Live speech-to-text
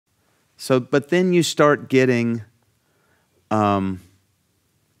So, but then you start getting calls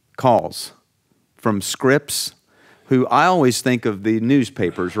from Scripps, who I always think of the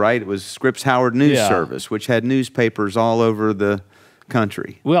newspapers, right? It was Scripps Howard News Service, which had newspapers all over the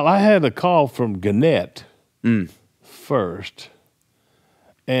country. Well, I had a call from Gannett first,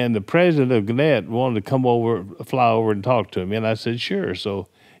 and the president of Gannett wanted to fly over and talk to me, and I said, sure. So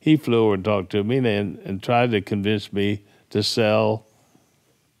he flew over and talked to me and tried to convince me to sell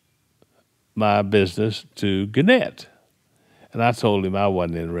my business to Gannett. And I told him I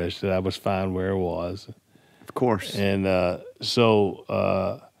wasn't interested. I was fine where I was. Of course. And then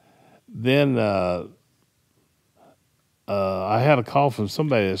I had a call from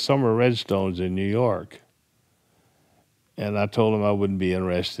somebody at Summer Redstones in New York. And I told him I wouldn't be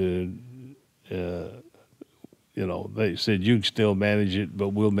interested. They said, you can still manage it, but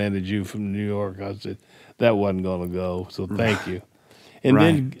we'll manage you from New York. I said, that wasn't going to go, so thank you.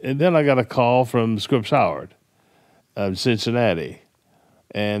 And then I got a call from Scripps Howard of Cincinnati,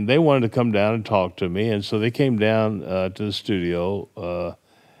 and they wanted to come down and talk to me, and so they came down to the studio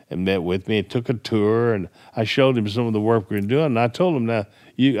and met with me and took a tour, and I showed him some of the work we were doing, and I told him, I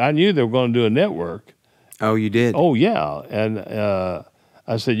knew they were going to do a network. Oh, you did? Oh, yeah, and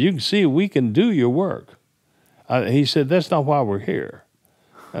I said, you can see we can do your work. He said, that's not why we're here.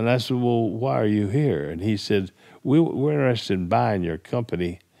 And I said, well, why are you here? And he said, we're interested in buying your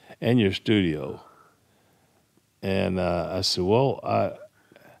company and your studio. And I said, well, I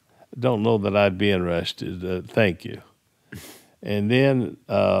don't know that I'd be interested. Thank you. And then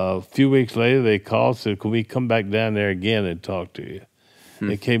a few weeks later, they called and said, can we come back down there again and talk to you?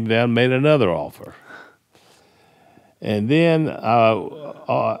 They came down and made another offer. And then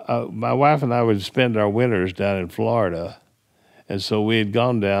my wife and I would spend our winters down in Florida. And so we had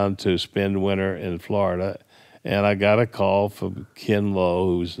gone down to spend winter in Florida. And I got a call from Ken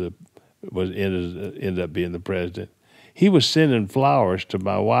Lowe, ended up being the president. He was sending flowers to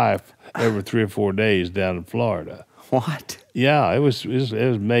my wife every 3 or 4 days down in Florida. What? Yeah, it was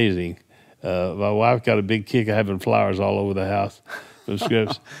amazing. My wife got a big kick of having flowers all over the house from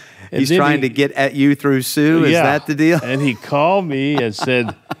Scripps. He's trying to get at you through Sue? Is that the deal? And he called me and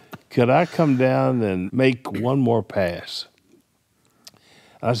said, could I come down and make one more pass?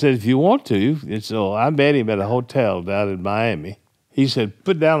 I said, if you want to. And so I met him at a hotel down in Miami. He said,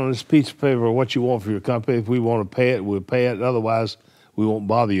 put down on this piece of paper what you want for your company. If we want to pay it, we'll pay it. Otherwise, we won't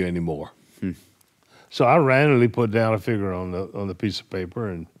bother you anymore. So I randomly put down a figure on the piece of paper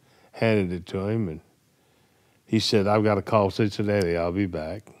and handed it to him. And he said, I've got a call Cincinnati. I'll be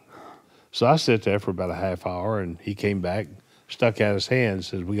back. So I sat there for about a half hour, and he came back, stuck out his hand, and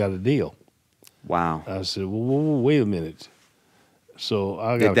said, we got a deal. Wow. I said, well, wait a minute. So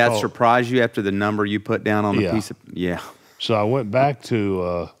I got Did that surprise you after the number you put down on the piece of... Yeah. So I went back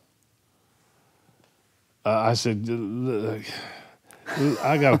to... I said,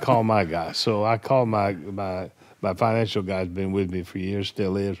 I got to call my guy. So I called my financial guy's been with me for years,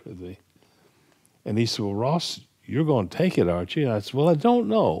 still is with me. And he said, well, Ross, you're going to take it, aren't you? And I said, well, I don't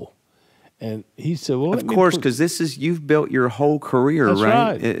know. And he said, well, of course, because you've built your whole career, That's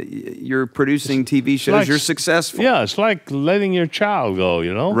right? You're producing TV shows. You're successful. Yeah, it's like letting your child go,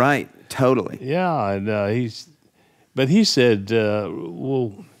 you know? Right, totally. Yeah, and but he said,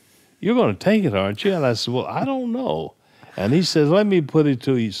 well, you're going to take it, aren't you? And I said, well, I don't know. And he said, let me put it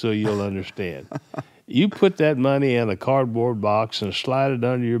to you so you'll understand. You put that money in a cardboard box and slide it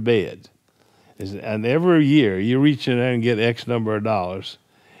under your bed. And every year you reach in there and get X number of dollars,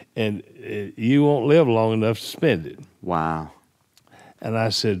 and you won't live long enough to spend it. Wow. And I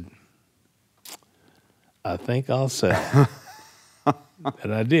said, I think I'll sell.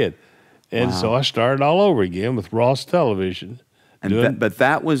 And I did. And so I started all over again with Ross Television. And but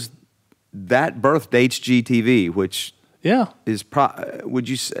that birthed HGTV, which is would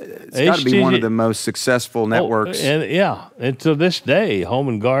you say it's got to be one of the most successful networks? And to this day, Home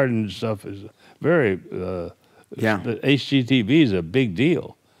and Garden stuff is very HGTV is a big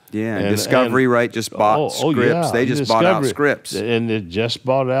deal. Yeah, and Discovery, right, just bought Scripps. They just bought out Scripps. And it just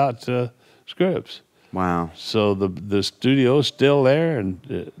bought out Scripps. Wow. So the studio's still there,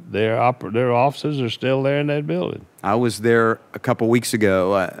 and their offices are still there in that building. I was there a couple weeks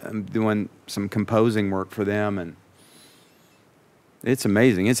ago. I'm doing some composing work for them, and it's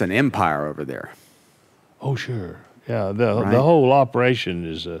amazing. It's an empire over there. Oh, sure. Yeah, the whole operation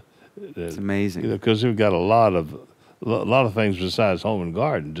is it's amazing. Because we've got a lot of things besides Home and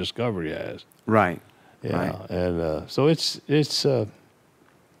Garden. Discovery has. Right. Yeah, right. And so it's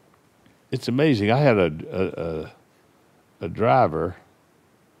amazing. I had a driver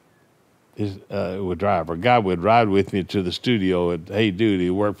would drive. A guy would ride with me to the studio at Hey Dude. He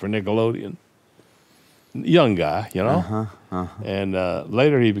worked for Nickelodeon. Young guy, you know. And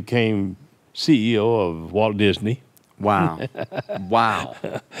later he became CEO of Walt Disney. Wow. Wow.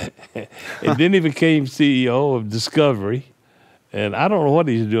 And then he became CEO of Discovery. And I don't know what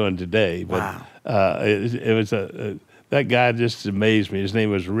he's doing today, but Wow. it was that guy just amazed me. His name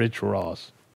was Rich Ross.